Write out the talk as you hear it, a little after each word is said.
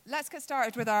Let's get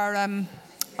started with our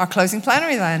closing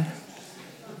plenary then.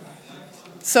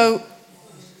 So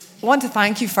I want to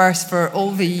thank you first for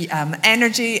all the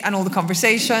energy and all the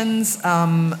conversations.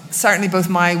 Certainly both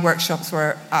my workshops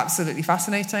were absolutely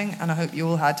fascinating, and I hope you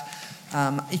all had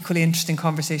equally interesting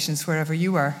conversations wherever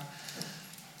you were.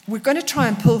 We're going to try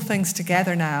and pull things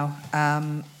together now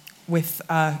with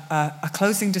a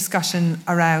closing discussion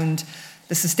around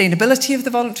the sustainability of the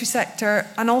voluntary sector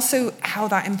and also how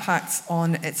that impacts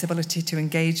on its ability to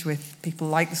engage with people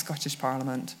like the Scottish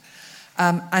Parliament.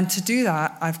 And to do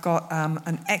that, I've got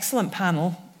an excellent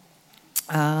panel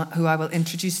who I will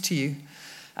introduce to you.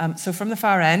 So from the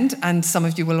far end, and some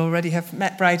of you will already have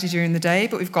met Bridie during the day,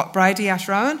 but we've got Bridie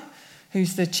Ashrowan,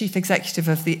 who's the Chief Executive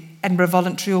of the Edinburgh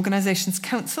Voluntary Organisations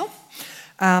Council,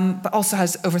 but also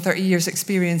has over 30 years'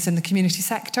 experience in the community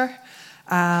sector.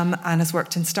 And has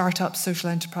worked in startups, social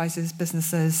enterprises,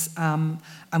 businesses, and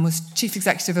was Chief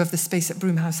Executive of the Space at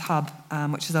Broomhouse Hub,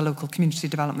 which is a local community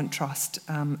development trust.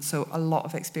 So a lot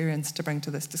of experience to bring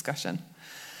to this discussion.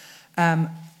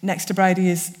 Next to Bridie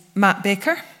is Matt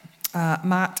Baker.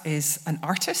 Matt is an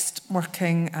artist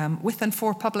working with and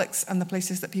for publics and the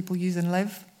places that people use and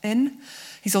live in.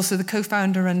 He's also the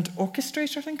co-founder and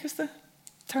orchestrator, I think is the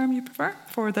term you prefer,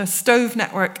 for the Stove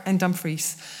Network in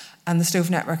Dumfries. And the Stove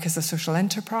Network is a social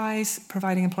enterprise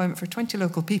providing employment for 20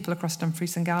 local people across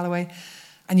Dumfries and Galloway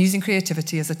and using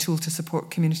creativity as a tool to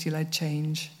support community-led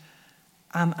change.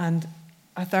 And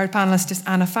our third panellist is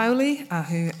Anna Fowlie,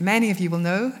 who many of you will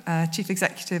know, Chief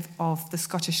Executive of the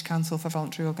Scottish Council for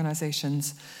Voluntary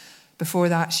Organisations. Before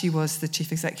that, she was the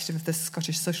Chief Executive of the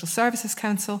Scottish Social Services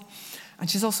Council, and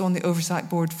she's also on the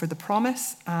Oversight Board for The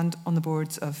Promise and on the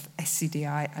boards of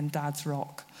SCDI and Dad's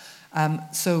Rock.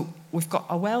 So we've got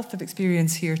a wealth of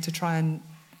experience here to try and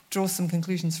draw some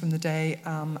conclusions from the day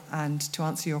and to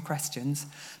answer your questions.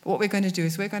 But what we're going to do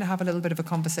is we're going to have a little bit of a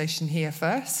conversation here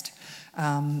first,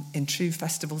 in true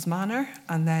festivals manner,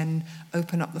 and then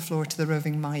open up the floor to the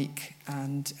roving mic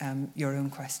and your own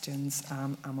questions.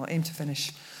 And we'll aim to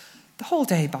finish the whole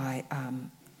day by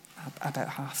about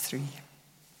 3:30.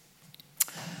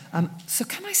 So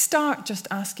can I start just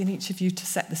asking each of you to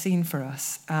set the scene for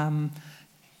us?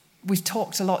 We've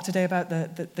talked a lot today about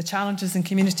the challenges in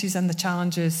communities and the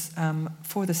challenges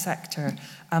for the sector.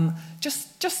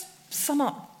 Just sum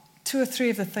up 2 or 3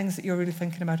 of the things that you're really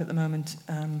thinking about at the moment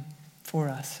for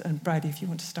us. And Bridie, if you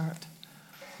want to start.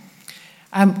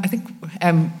 I think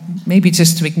maybe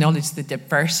just to acknowledge the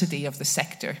diversity of the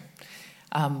sector.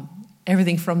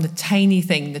 Everything from the tiny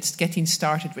thing that's getting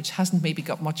started, which hasn't maybe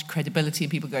got much credibility,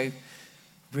 and people go,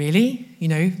 really? You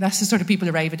know, that's the sort of people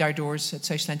who arrive at our doors at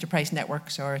social enterprise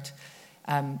networks or at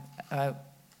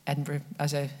Edinburgh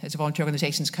as a voluntary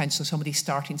organisations council, somebody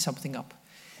starting something up,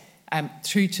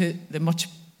 through to the much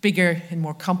bigger and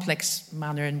more complex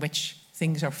manner in which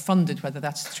things are funded, whether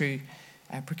that's through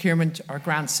procurement or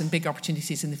grants and big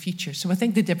opportunities in the future. So I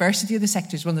think the diversity of the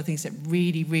sector is one of the things that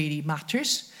really, really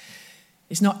matters.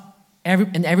 It's not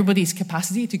in everybody's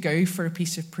capacity to go for a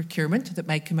piece of procurement that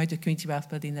might come out of community wealth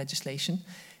building legislation.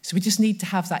 So we just need to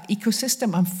have that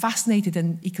ecosystem. I'm fascinated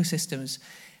in ecosystems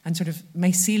and sort of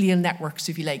mycelial networks,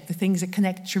 if you like, the things that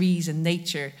connect trees and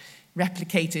nature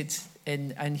replicated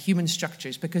in human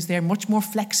structures, because they're much more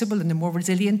flexible and they're more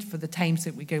resilient for the times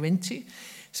that we go into.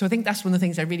 So I think that's one of the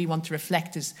things I really want to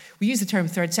reflect is we use the term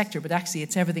third sector, but actually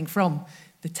it's everything from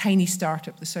the tiny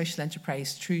startup, the social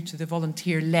enterprise, through to the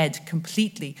volunteer-led,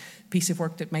 completely piece of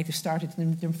work that might have started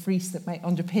in Dumfries that might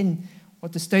underpin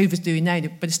what the Stove is doing now.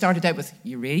 But it started out with,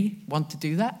 you really want to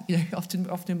do that? You know,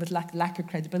 often with lack of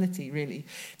credibility, really,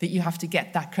 that you have to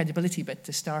get that credibility bit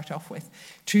to start off with.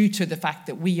 True to the fact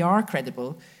that we are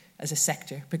credible as a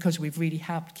sector because we've really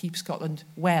helped keep Scotland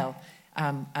well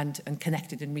and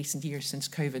connected in recent years since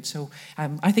COVID. So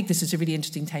I think this is a really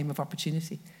interesting time of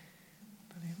opportunity.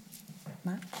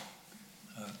 Matt?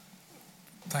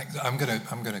 Thanks. I'm going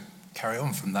to carry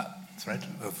on from that thread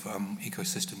of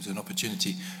ecosystems and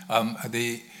opportunity. I'm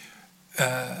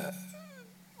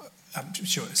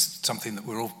sure it's something that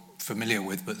we're all familiar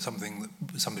with, but something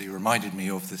that somebody reminded me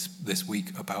of this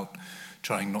week about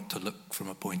trying not to look from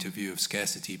a point of view of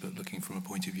scarcity, but looking from a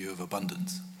point of view of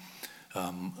abundance.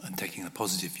 And taking a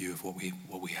positive view of what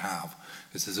we have,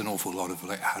 because there's an awful lot of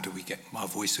how do we get our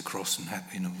voice across, and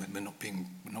we're not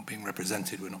being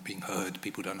represented, we're not being heard,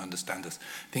 people don't understand us.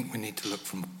 I think we need to look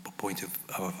from a point of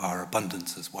our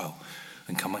abundance as well,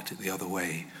 and come at it the other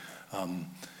way.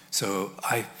 So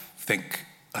I think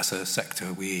as a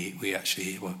sector, we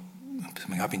actually,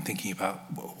 something I've been thinking about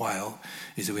a while,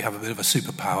 is that we have a bit of a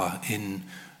superpower in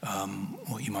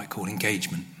what you might call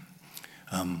engagement.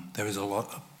 There is a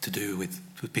lot to do with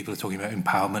people are talking about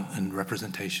empowerment and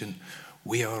representation.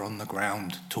 We are on the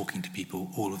ground talking to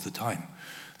people all of the time.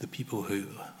 The people who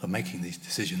are making these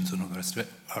decisions and all the rest of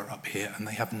it are up here, and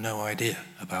they have no idea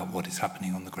about what is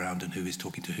happening on the ground and who is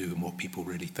talking to who and what people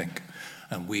really think.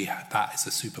 And that is a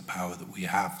superpower that we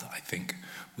have that I think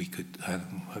we could,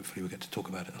 hopefully we'll get to talk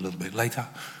about it a little bit later,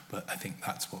 but I think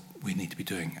that's what we need to be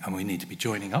doing. And we need to be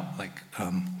joining up, like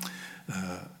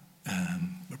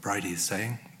Bridie is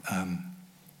saying,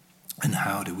 and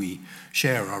how do we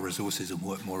share our resources and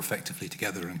work more effectively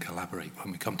together and collaborate?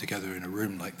 When we come together in a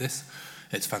room like this,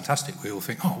 it's fantastic. We all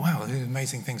think, oh, wow, these are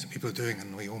amazing things that people are doing,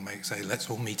 and we all say, let's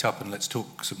all meet up and let's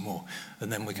talk some more.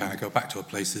 And then we kind of go back to our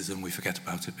places and we forget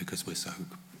about it because we're so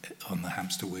on the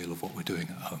hamster wheel of what we're doing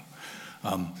at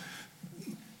home.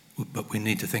 But we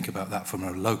need to think about that from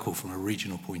a local, from a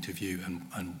regional point of view,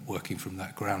 and working from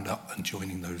that ground up and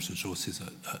joining those resources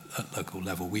at local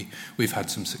level. We've had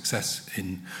some success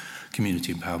in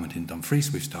community empowerment in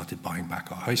Dumfries. We've started buying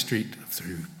back our high street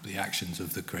through the actions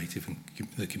of the creative and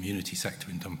the community sector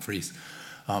in Dumfries.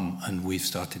 And we've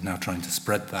started now trying to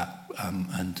spread that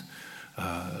and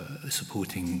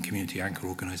supporting community anchor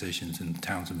organisations in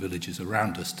towns and villages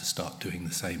around us to start doing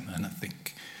the same. And I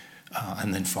think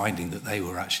and then finding that they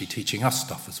were actually teaching us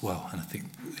stuff as well. And I think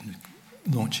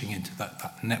launching into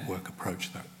that network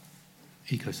approach, that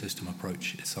ecosystem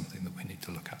approach, is something that we need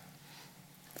to look at.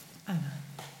 Anna.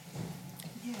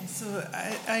 Yeah, so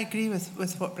I agree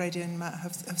with what Bridie and Matt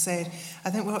have said. I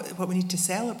think what we need to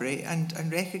celebrate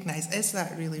and recognise is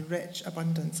that really rich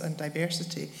abundance and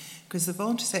diversity, because the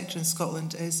voluntary sector in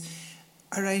Scotland is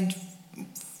around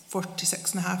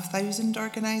 46,500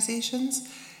 organisations.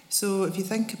 So if you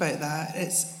think about that,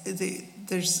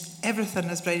 there's everything,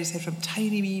 as Bridie said, from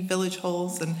tiny wee village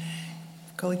halls, and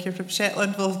a colleague here from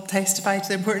Shetland will testify to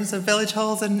the importance of village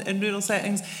halls in rural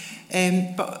settings,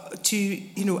 but to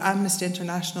Amnesty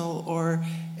International or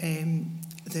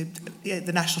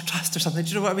the National Trust or something. Do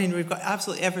you know what I mean? We've got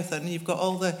absolutely everything. You've got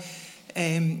all the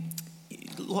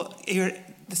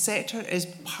sector is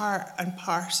part and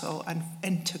parcel and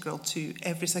integral to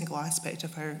every single aspect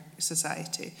of our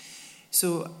society.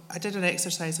 So I did an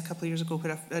exercise a couple of years ago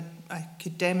where I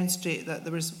could demonstrate that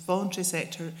there was voluntary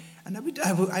sector, and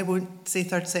I won't say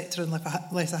third sector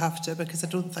unless I have to, because I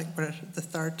don't think we're the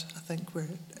third. I think we're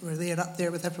there up there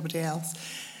with everybody else.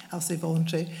 I'll say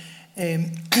voluntary,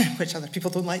 which other people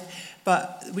don't like.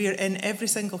 But we're in every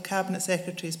single cabinet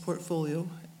secretary's portfolio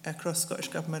across Scottish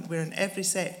Government. We're in every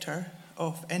sector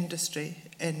of industry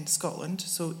in Scotland.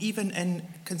 So even in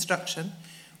construction,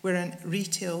 we're in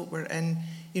retail, we're in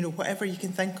whatever you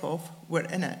can think of, we're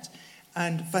in it,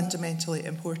 and fundamentally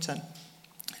important.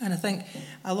 And I think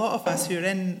a lot of us who are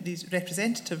in these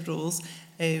representative roles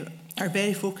are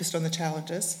very focused on the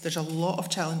challenges. There's a lot of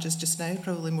challenges just now,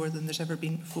 probably more than there's ever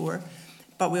been before,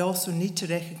 but we also need to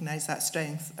recognise that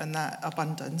strength and that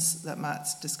abundance that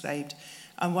Matt's described.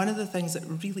 And one of the things that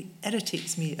really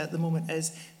irritates me at the moment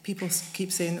is people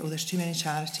keep saying, oh, there's too many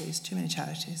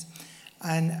charities.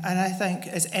 And I think,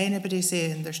 is anybody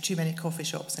saying there's too many coffee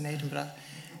shops in Edinburgh?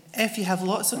 If you have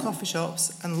lots of coffee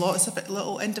shops and lots of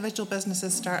little individual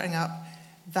businesses starting up,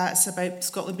 that's about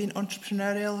Scotland being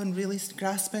entrepreneurial and really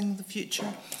grasping the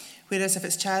future. Whereas if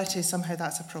it's charities, somehow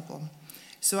that's a problem.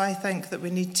 So I think that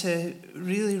we need to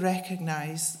really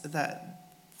recognise that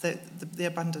the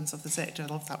abundance of the sector, I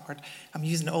love that word, I'm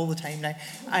using it all the time now,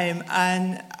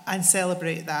 and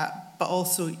celebrate that, but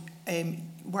also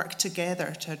work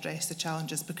together to address the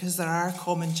challenges, because there are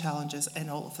common challenges in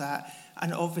all of that,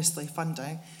 and obviously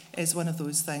funding is one of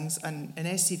those things. And in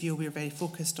SCVO we're very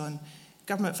focused on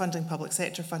government funding, public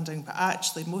sector funding, but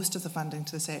actually most of the funding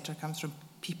to the sector comes from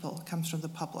people, comes from the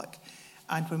public.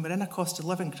 And when we're in a cost of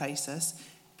living crisis,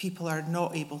 people are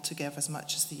not able to give as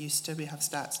much as they used to. We have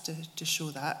stats to show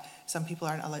that. Some people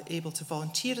aren't able to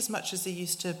volunteer as much as they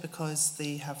used to because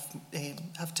they have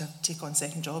to take on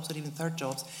second jobs or even third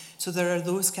jobs. So there are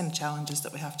those kind of challenges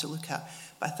that we have to look at.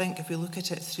 But I think if we look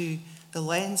at it through the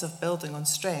lens of building on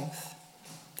strength,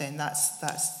 then that's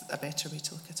a better way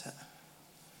to look at it.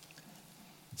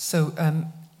 So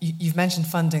you've mentioned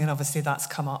funding, and obviously that's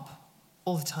come up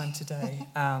all the time today.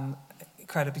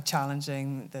 Incredibly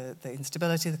challenging, the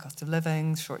instability, the cost of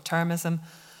living, short-termism.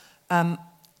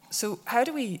 So how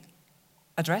do we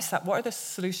address that? What are the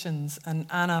solutions? And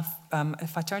Anna,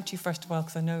 if I turn to you first of all,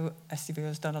 because I know SCVO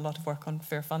has done a lot of work on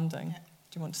fair funding. Yeah.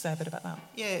 Do you want to say a bit about that?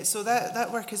 Yeah, so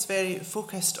that work is very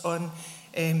focused on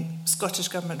Scottish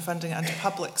Government funding and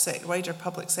wider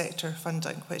public sector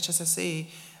funding, which, as I say,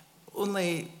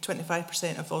 only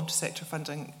 25% of voluntary sector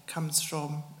funding comes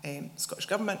from Scottish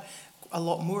Government. a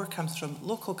lot more comes from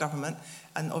local government,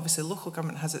 and obviously local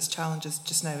government has its challenges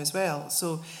just now as well.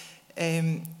 So,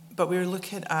 but we're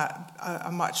looking at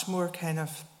a much more kind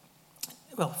of,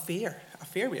 well, a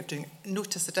fair way of doing it.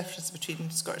 Notice the difference between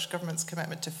Scottish Government's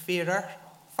commitment to fairer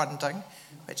funding,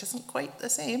 which isn't quite the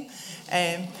same,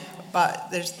 but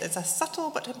it's a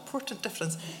subtle but important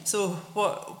difference. So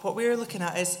what we're looking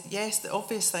at is, yes, the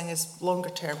obvious thing is longer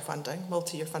term funding,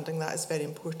 multi-year funding, that is very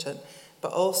important,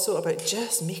 but also about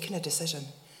just making a decision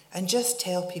and just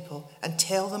tell people, and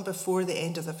tell them before the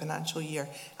end of the financial year,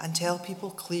 and tell people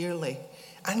clearly,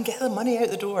 and get the money out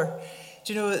the door.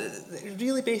 Do you know,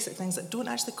 really basic things that don't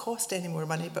actually cost any more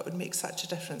money but would make such a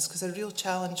difference, because a real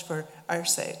challenge for our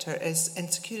sector is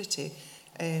insecurity.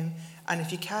 And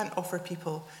if you can't offer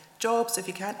people jobs, if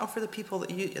you can't offer the people that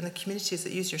you in the communities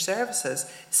that use your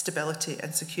services stability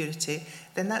and security,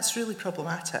 then that's really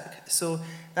problematic. So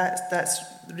that's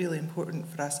really important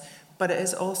for us. But it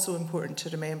is also important to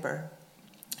remember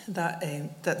that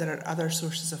there are other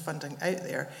sources of funding out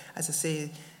there. As I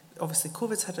say, obviously,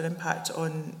 COVID's had an impact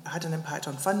on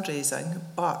fundraising,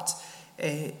 but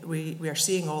we are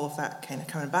seeing all of that kind of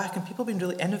coming back, and people have been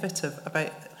really innovative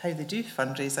about how they do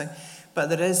fundraising. But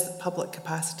there is public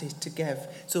capacity to give.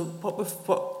 So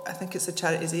what I think it's the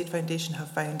Charities Aid Foundation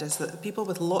have found is that the people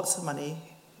with lots of money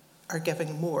are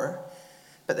giving more,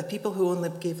 but the people who only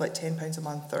gave like £10 a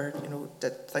month or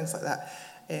did things like that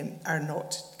are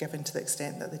not giving to the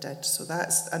extent that they did. So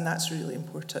that's really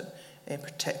important.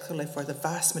 Particularly for the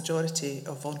vast majority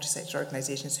of voluntary sector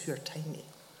organisations who are tiny.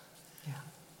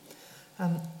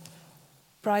 Yeah.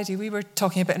 Bridie, we were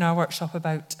talking a bit in our workshop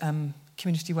about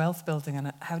community wealth building,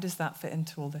 and how does that fit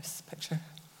into all this picture?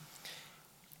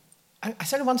 I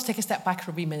sort of want to take a step back for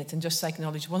a wee minute and just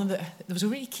acknowledge there was a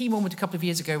really key moment a couple of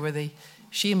years ago where the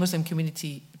Shia Muslim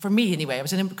community, for me anyway, I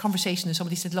was in a conversation and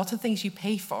somebody said, lots of things you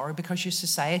pay for because your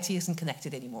society isn't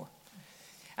connected anymore.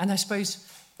 And I suppose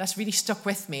that's really stuck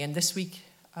with me. And this week,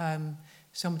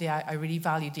 somebody I really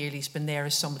value dearly has been there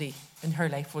as somebody in her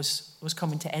life was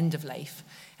coming to end of life,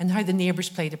 and how the neighbours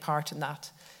played a part in that.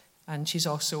 And she's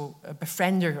also a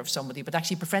befriender of somebody, but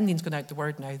actually befriending's gone out the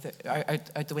word now,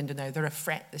 out the window now.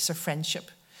 It's a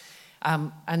friendship.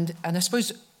 And I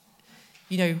suppose,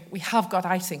 we have got,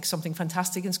 I think, something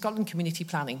fantastic in Scotland community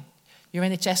planning. Your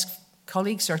NHS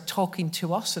colleagues are talking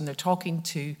to us, and they're talking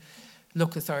to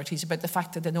local authorities about the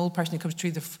fact that an old person who comes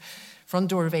through the front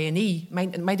door of A&E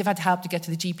might have had help to get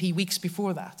to the GP weeks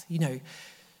before that,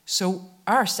 So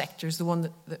our sector is the one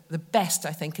the best,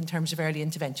 I think, in terms of early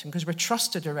intervention, because we're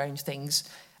trusted around things,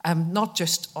 not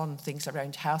just on things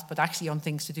around health, but actually on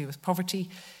things to do with poverty,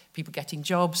 people getting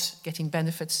jobs, getting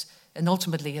benefits, and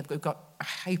ultimately we've got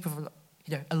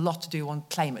a lot to do on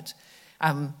climate.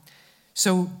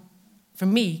 So for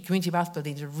me, community wealth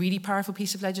building is a really powerful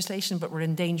piece of legislation, but we're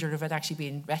in danger of it actually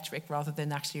being rhetoric rather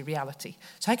than actually reality.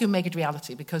 So how can we make it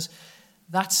reality? Because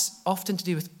that's often to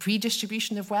do with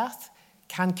pre-distribution of wealth.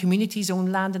 Can communities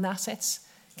own land and assets?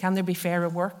 Can there be fairer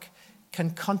work?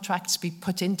 Can contracts be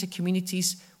put into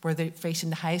communities where they're facing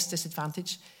the highest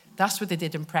disadvantage? That's what they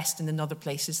did in Preston and other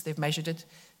places. They've measured it,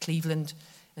 Cleveland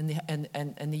and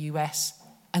the US,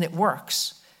 and it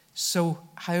works. So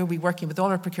how are we working with all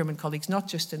our procurement colleagues, not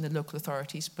just in the local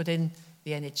authorities, but in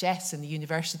the NHS and the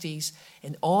universities,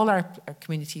 in all our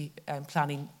community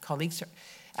planning colleagues,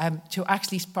 to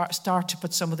actually start to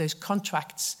put some of those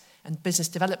contracts and business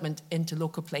development into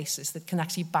local places that can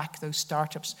actually back those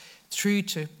startups through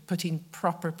to putting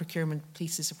proper procurement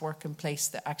pieces of work in place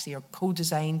that actually are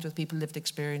co-designed with people lived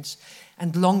experience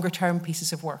and longer term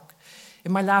pieces of work.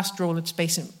 In my last role at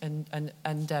Space and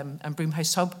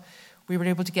Broomhouse Hub, we were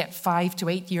able to get 5 to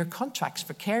 8 year contracts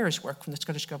for carers work from the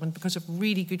Scottish Government because of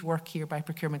really good work here by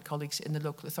procurement colleagues in the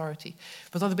local authority.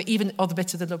 But even other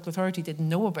bits of the local authority didn't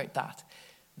know about that.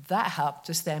 That helped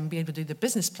us then be able to do the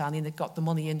business planning that got the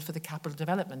money in for the capital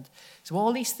development. So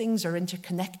all these things are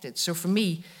interconnected. So for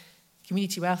me,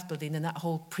 community wealth building and that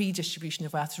whole pre-distribution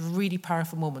of wealth is a really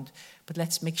powerful moment. But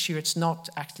let's make sure it's not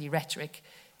actually rhetoric.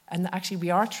 And actually we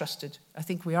are trusted. I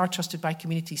think we are trusted by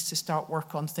communities to start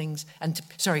work on things, and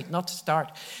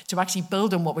to actually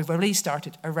build on what we've already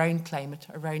started around climate,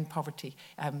 around poverty.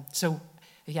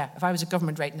 If I was a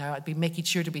government right now, I'd be making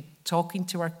sure to be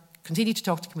continue to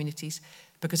talk to communities,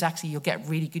 because actually you'll get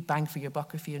really good bang for your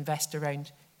buck if you invest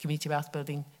around community wealth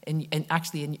building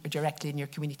directly in your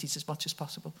communities as much as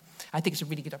possible. I think it's a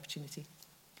really good opportunity.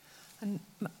 And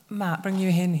Matt, bring you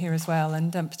in here as well.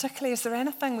 And particularly, is there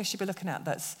anything we should be looking at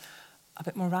that's a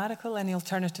bit more radical? Any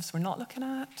alternatives we're not looking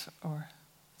at? Or?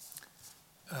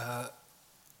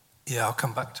 I'll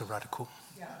come back to radical.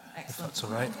 Yeah, If excellent. that's all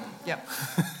right. Yep.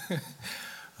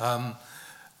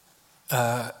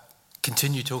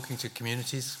 continue talking to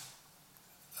communities.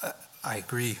 I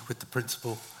agree with the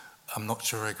principle. I'm not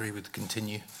sure I agree with the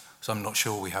continue, so I'm not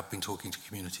sure we have been talking to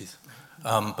communities.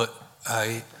 But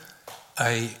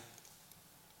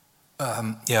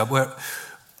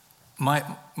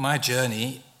my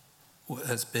journey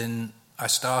has been, I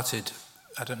started,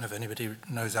 I don't know if anybody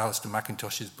knows Alistair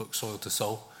McIntosh's book Soil to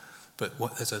Soul, but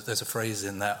there's a phrase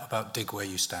in that about dig where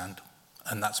you stand,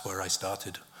 and that's where I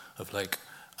started, of like,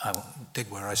 I will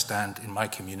dig where I stand in my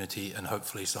community, and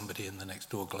hopefully somebody in the next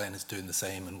door Glen is doing the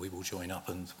same, and we will join up,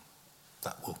 and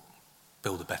that will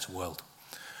build a better world.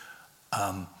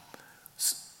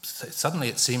 Suddenly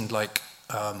it seemed like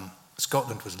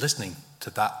Scotland was listening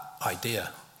to that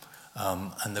idea,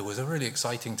 and there was a really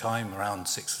exciting time around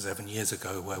 6 or 7 years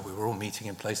ago where we were all meeting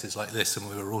in places like this, and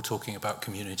we were all talking about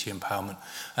community empowerment,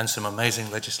 and some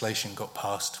amazing legislation got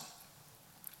passed,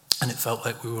 and it felt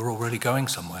like we were all really going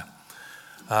somewhere.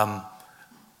 And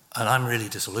I'm really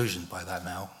disillusioned by that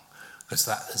now, because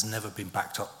that has never been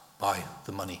backed up by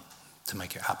the money to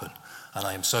make it happen. And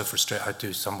I am so frustrated. I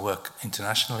do some work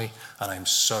internationally, and I am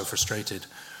so frustrated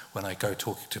when I go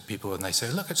talking to people and they say,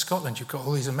 look at Scotland, you've got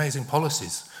all these amazing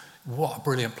policies. What a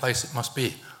brilliant place it must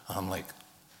be. And I'm like,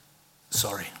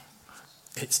 sorry,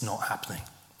 it's not happening.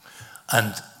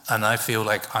 And I feel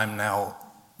like I'm now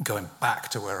going back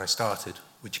to where I started,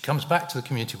 which comes back to the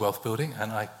community wealth building,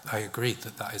 and I agree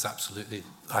that is absolutely,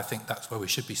 I think that's where we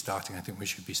should be starting. I think we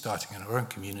should be starting in our own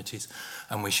communities,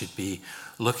 and we should be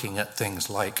looking at things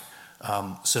like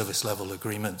service level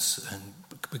agreements and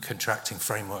contracting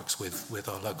frameworks with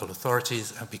our local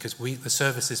authorities, and because the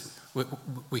services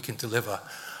we can deliver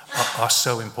are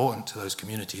so important to those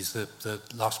communities. The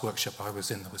last workshop I was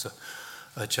in, there was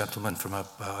a gentleman from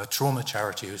a trauma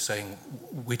charity who was saying,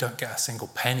 we don't get a single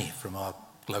penny from our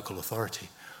local authority.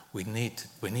 We need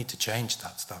to change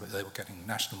that stuff. They were getting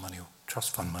national money or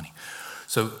trust fund money.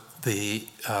 So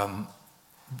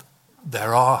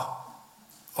there are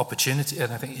opportunities,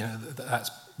 and I think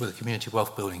that's with the community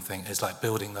wealth building thing, is like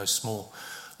building those small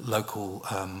local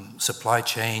supply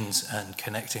chains and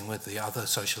connecting with the other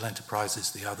social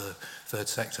enterprises, the other third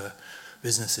sector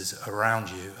businesses around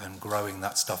you, and growing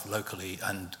that stuff locally.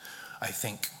 And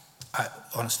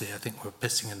honestly, I think we're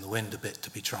pissing in the wind a bit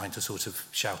to be trying to sort of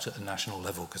shout at the national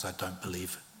level, because I don't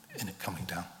believe in it coming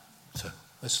down. So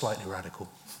it's slightly radical.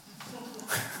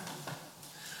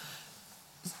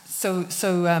 So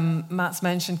Matt's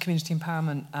mentioned community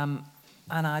empowerment.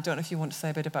 Anna, I don't know if you want to say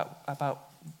a bit about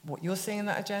what you're seeing in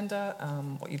that agenda,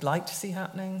 what you'd like to see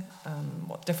happening,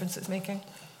 what difference it's making.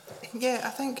 Yeah, I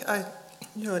think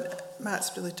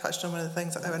Matt's really touched on one of the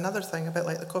things. Another thing about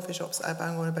like the coffee shops that I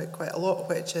bang on about quite a lot,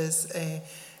 which is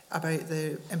about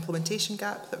the implementation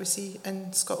gap that we see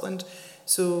in Scotland.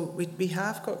 So we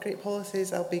have got great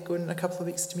policies. I'll be going in a couple of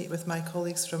weeks to meet with my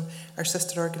colleagues from our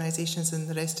sister organisations in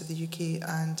the rest of the UK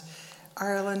and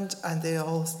Ireland, and they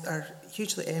all are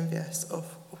hugely envious of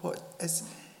what is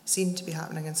seen to be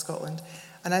happening in Scotland.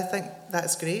 And I think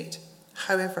that's great.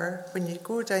 However, when you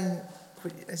go down,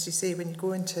 as you say, when you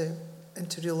go into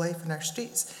real life in our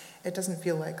streets, it doesn't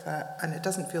feel like that, and it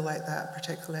doesn't feel like that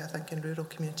particularly, I think, in rural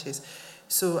communities.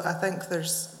 So I think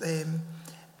there's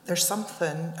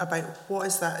something about what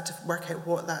is that, to work out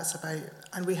what that's about.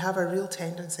 And we have a real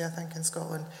tendency, I think, in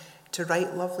Scotland to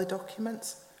write lovely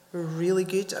documents. We're really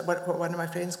good at what one of my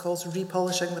friends calls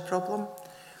repolishing the problem.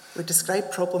 We describe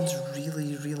problems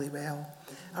really, really well,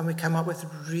 and we come up with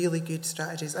really good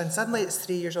strategies. And suddenly it's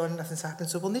 3 years on and nothing's happened,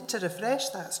 so we'll need to refresh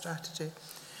that strategy.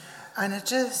 And I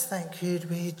just think, could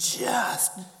we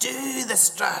just do the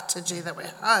strategy that we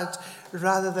had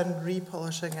rather than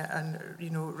repolishing it and,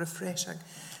 refreshing?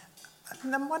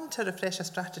 And I'm one to refresh a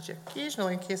strategy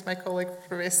occasionally in case my colleague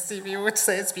from SCVO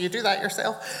says, will you do that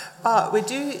yourself? But we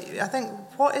do, I think,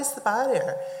 what is the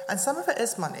barrier? And some of it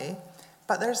is money,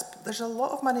 but there's a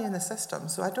lot of money in the system.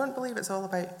 So I don't believe it's all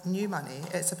about new money.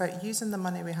 It's about using the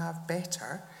money we have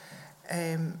better.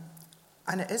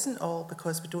 And it isn't all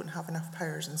because we don't have enough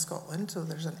powers in Scotland, so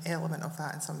there's an element of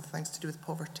that and some of the things to do with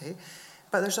poverty.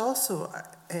 But there's also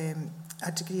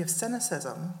a degree of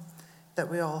cynicism that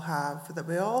we all have, that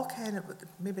we all kind of,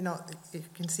 maybe not, you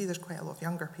can see there's quite a lot of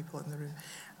younger people in the room,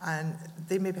 and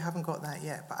they maybe haven't got that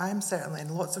yet. But I'm certainly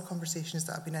in lots of conversations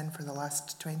that I've been in for the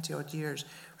last 20 odd years,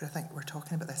 where I think we're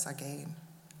talking about this again.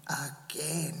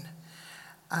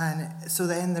 And so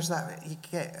then there's that, you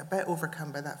get a bit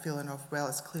overcome by that feeling of, well,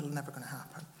 it's clearly never going to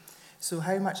happen. So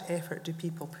how much effort do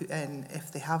people put in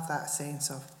if they have that sense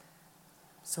of,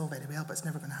 it's all very well, but it's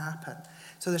never going to happen?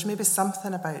 So there's maybe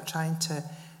something about trying to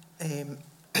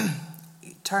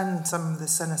turn some of the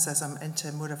cynicism into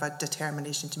more of a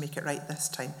determination to make it right this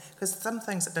time. Because some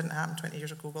things that didn't happen 20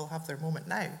 years ago will have their moment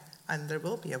now, and there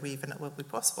will be a wave and it will be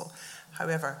possible.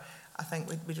 However, I think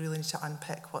we really need to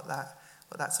unpick what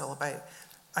that's all about.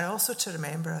 And also to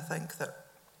remember, I think that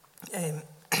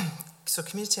so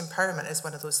community empowerment is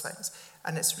one of those things,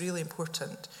 and it's really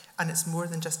important, and it's more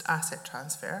than just asset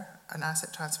transfer. And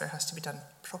asset transfer has to be done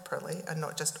properly and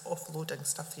not just offloading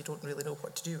stuff you don't really know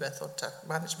what to do with onto a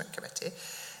management committee.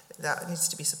 That needs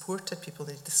to be supported. People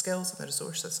need the skills and the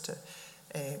resources to,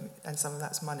 and some of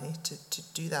that's money to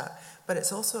do that. But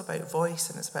it's also about voice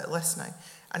and it's about listening.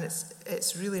 And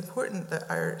it's really important that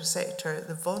our sector,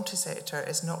 the voluntary sector,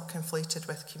 is not conflated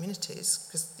with communities,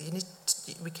 because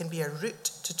we can be a route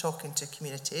to talking to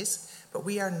communities, but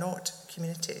we are not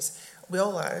communities. We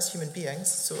all are as human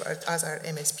beings, so as our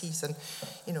MSPs and,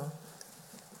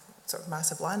 sort of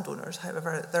massive landowners.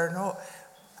 However, they're not.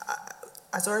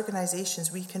 As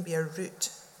organisations, we can be a route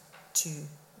to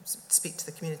speak to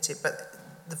the community, but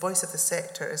the voice of the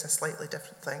sector is a slightly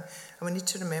different thing. And we need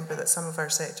to remember that some of our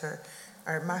sector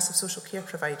are massive social care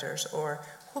providers or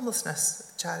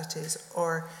homelessness charities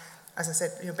or, as I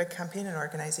said, big campaigning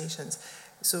organisations.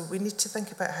 So we need to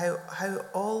think about how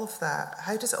all of that,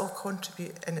 how does it all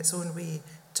contribute in its own way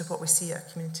to what we see at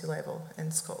a community level in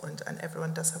Scotland, and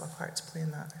everyone does have a part to play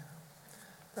in that.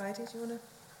 Bridie, do you want to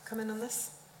come in on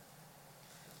this?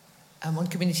 On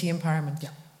community empowerment. Yeah.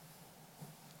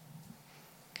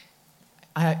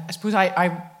 I suppose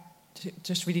I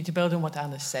just really to build on what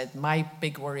Anna said, my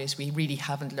big worry is we really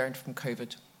haven't learned from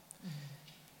COVID. Mm-hmm.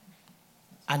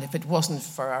 And if it wasn't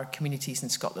for our communities in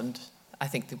Scotland, I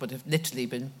think there would have literally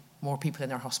been more people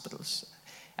in our hospitals.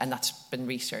 And that's been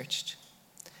researched.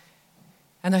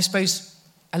 And I suppose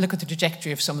I look at the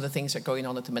trajectory of some of the things that are going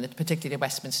on at the minute, particularly at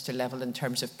Westminster level in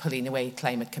terms of pulling away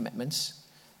climate commitments,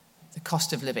 the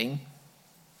cost of living,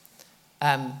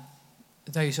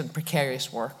 those on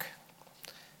precarious work,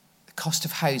 the cost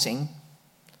of housing,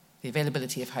 the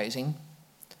availability of housing.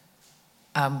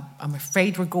 I'm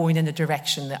afraid we're going in a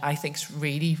direction that I think is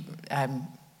really,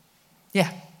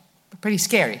 pretty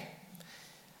scary.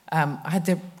 I had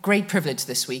the great privilege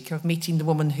this week of meeting the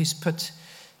woman who's put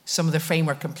some of the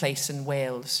framework in place in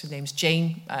Wales. Her name's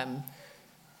Jane,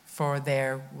 for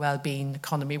their wellbeing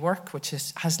economy work, which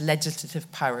has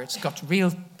legislative power. It's got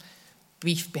real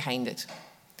beef behind it.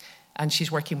 And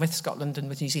she's working with Scotland and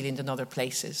with New Zealand and other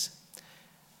places.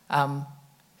 I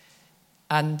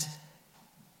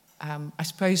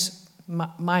suppose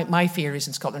my fear is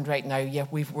in Scotland right now,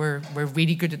 we're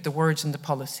really good at the words and the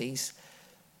policies,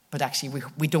 but actually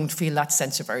we don't feel that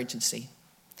sense of urgency.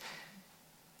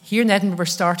 Here in Edinburgh, we're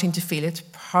starting to feel it,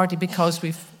 partly because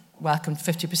we've welcomed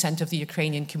 50% of the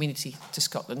Ukrainian community to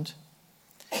Scotland.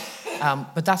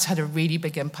 But that's had a really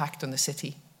big impact on the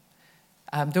city.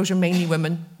 Those are mainly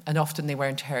women, and often they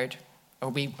weren't heard, or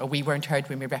we weren't heard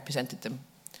when we represented them.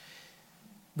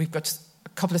 We've got a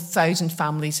couple of thousand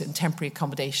families in temporary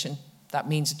accommodation. That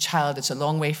means a child is a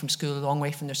long way from school, a long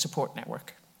way from their support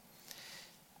network.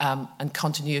 And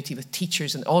continuity with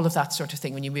teachers and all of that sort of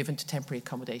thing when you move into temporary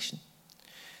accommodation.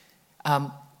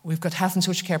 We've got health and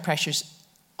social care pressures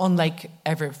unlike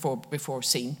ever before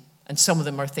seen. And some of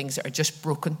them are things that are just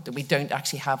broken, that we don't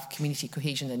actually have community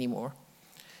cohesion anymore.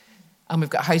 And we've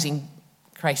got a housing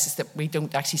crisis that we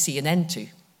don't actually see an end to.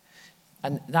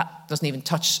 And that doesn't even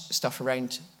touch stuff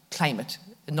around climate.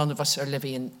 None of us are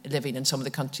living in some of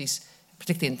the countries,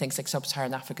 particularly in things like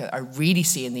sub-Saharan Africa, are really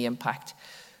seeing the impact.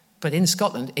 But in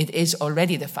Scotland, it is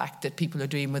already the fact that people are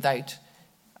doing without.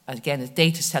 And again, the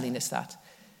data's telling us that,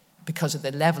 because of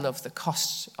the level of the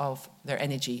costs of their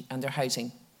energy and their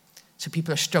housing. So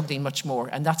people are struggling much more,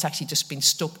 and that's actually just been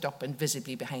stoked up and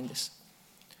visibly behind us.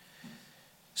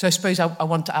 So I suppose I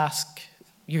want to ask,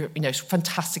 it's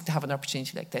fantastic to have an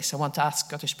opportunity like this. I want to ask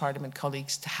Scottish Parliament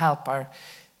colleagues to help our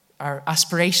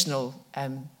aspirational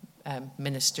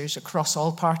ministers across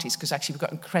all parties, because actually we've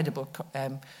got incredible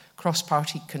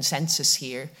cross-party consensus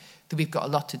here that we've got a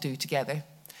lot to do together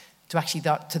to actually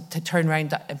to turn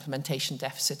around that implementation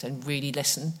deficit and really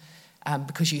listen,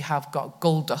 because you have got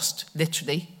gold dust,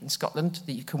 literally, in Scotland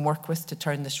that you can work with to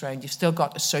turn this around. You've still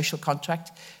got a social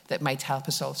contract that might help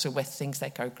us also with things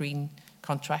like our green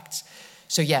contracts.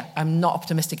 So I'm not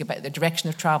optimistic about the direction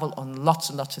of travel on lots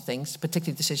and lots of things,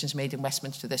 particularly decisions made in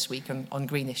Westminster this week on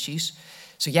green issues.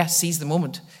 So seize the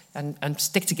moment and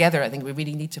stick together. I think we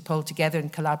really need to pull together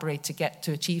and collaborate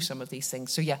to achieve some of these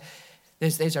things. So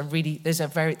there's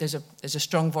a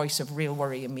strong voice of real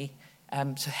worry in me.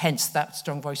 So hence that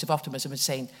strong voice of optimism is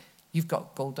saying, you've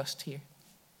got gold dust here.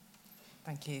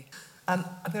 Thank you. I'm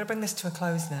going to bring this to a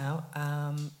close now,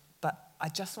 but I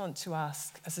just want to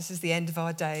ask, as this is the end of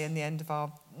our day and the end of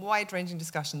our wide-ranging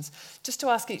discussions, just to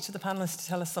ask each of the panellists to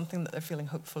tell us something that they're feeling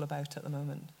hopeful about at the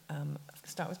moment.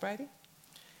 Start with Bridie.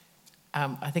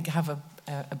 I think I have a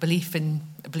belief in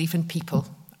people,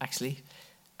 actually.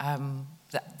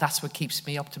 That's what keeps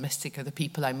me optimistic, are the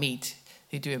people I meet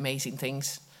who do amazing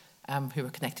things, who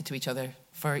are connected to each other,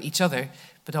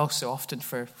 but also often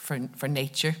for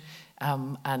nature.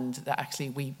 And that actually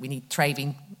we need a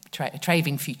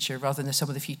thriving future rather than some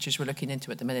of the futures we're looking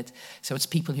into at the minute. So it's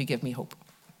people who give me hope.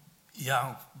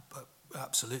 Yeah,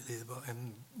 absolutely.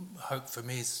 And hope for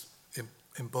me is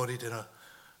embodied in a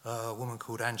woman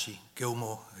called Angie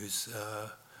Gilmore, who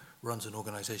runs an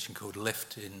organisation called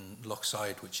Lift in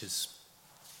Lochside, which is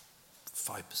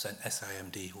 5%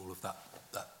 SIMD, all of that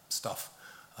stuff,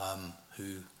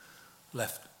 who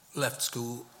left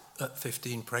school at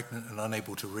 15, pregnant and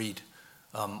unable to read,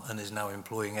 and is now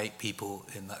employing 8 people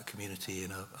in that community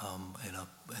in a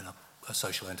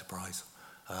social enterprise.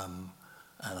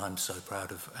 And I'm so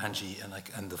proud of Angie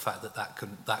and the fact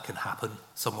that can happen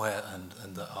somewhere, and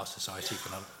that our society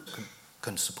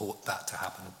can support that to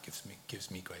happen.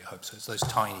 Gives me great hope. So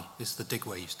it's the dig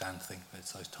where you stand thing.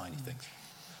 It's those tiny things.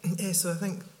 Yeah, so I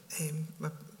think my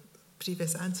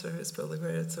previous answer is probably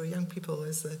where, so young people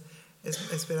is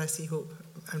where I see hope,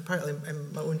 and partly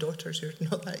my own daughters who are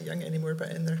not that young anymore, but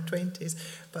in their 20s,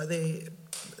 but being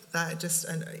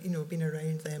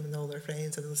around them and all their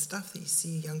friends and the stuff that you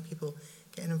see young people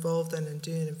getting involved in and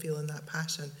doing and feeling that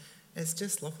passion, it's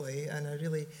just lovely. And I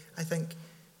think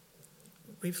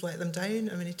we've let them down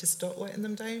and we need to stop letting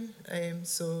them down.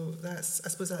 So I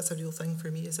suppose that's a real thing for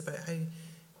me, is about how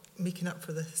making up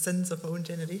for the sins of my own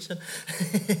generation.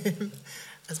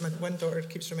 As my one daughter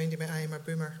keeps reminding me, I am a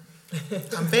boomer.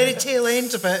 I'm very tail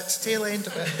end of it.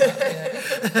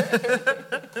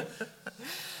 Yeah.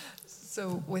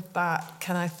 So with that,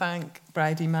 can I thank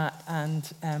Bridie, Matt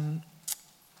and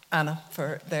Anna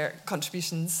for their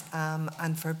contributions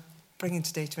and for bringing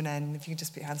today to an end. If you could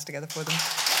just put your hands together for them.